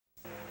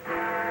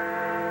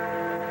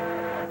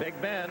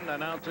Big Ben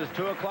announces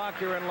 2 o'clock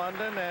here in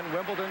London, and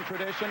Wimbledon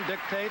tradition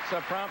dictates a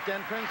prompt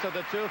entrance of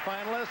the 2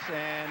 finalists,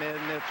 and in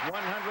its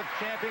 100th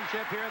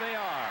championship, here they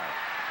are.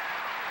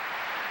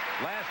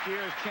 Last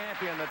year's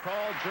champion, the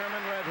tall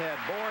German redhead,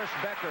 Boris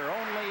Becker,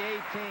 only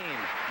 18,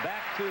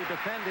 back to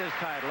defend his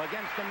title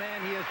against the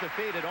man he has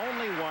defeated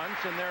only once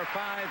in their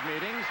 5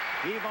 meetings,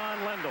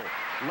 Ivan Lendl.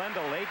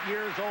 Lendl, 8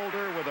 years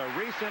older with a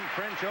recent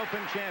French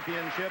Open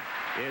championship,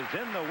 is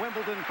in the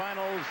Wimbledon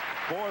finals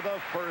for the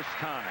first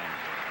time.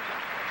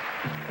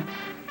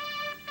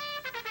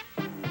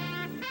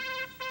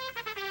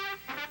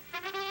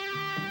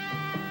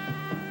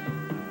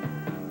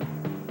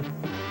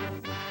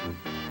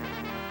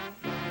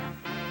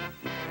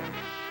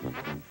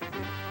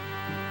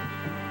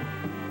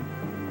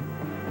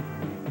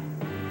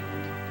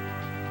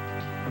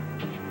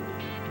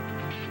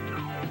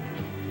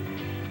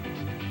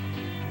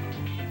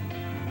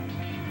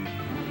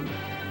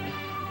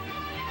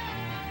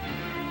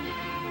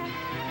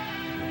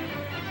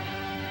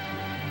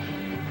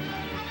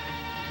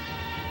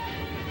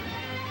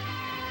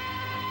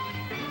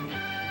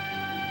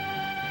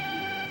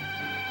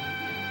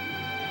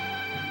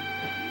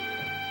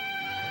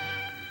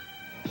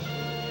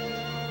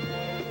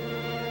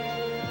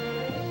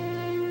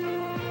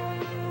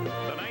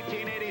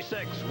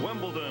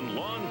 Wimbledon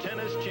Lawn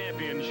Tennis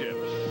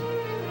Championships.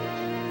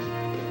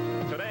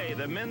 Today,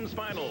 the men's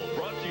final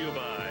brought to you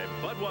by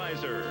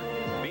Budweiser.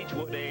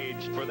 Beechwood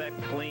aged for that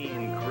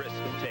clean, crisp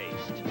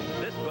taste.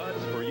 This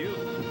Bud's for you.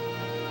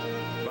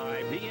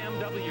 By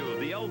BMW,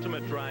 the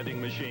ultimate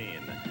driving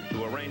machine.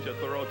 To arrange a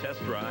thorough test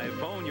drive,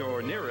 phone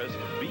your nearest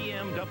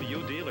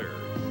BMW dealer.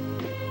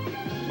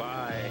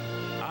 By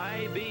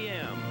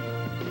IBM.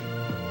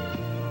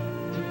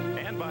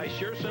 By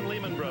Shearson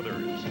Lehman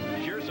Brothers.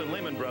 Shearson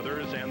Lehman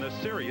Brothers and the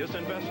serious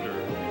investor.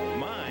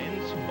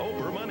 Minds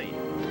over money.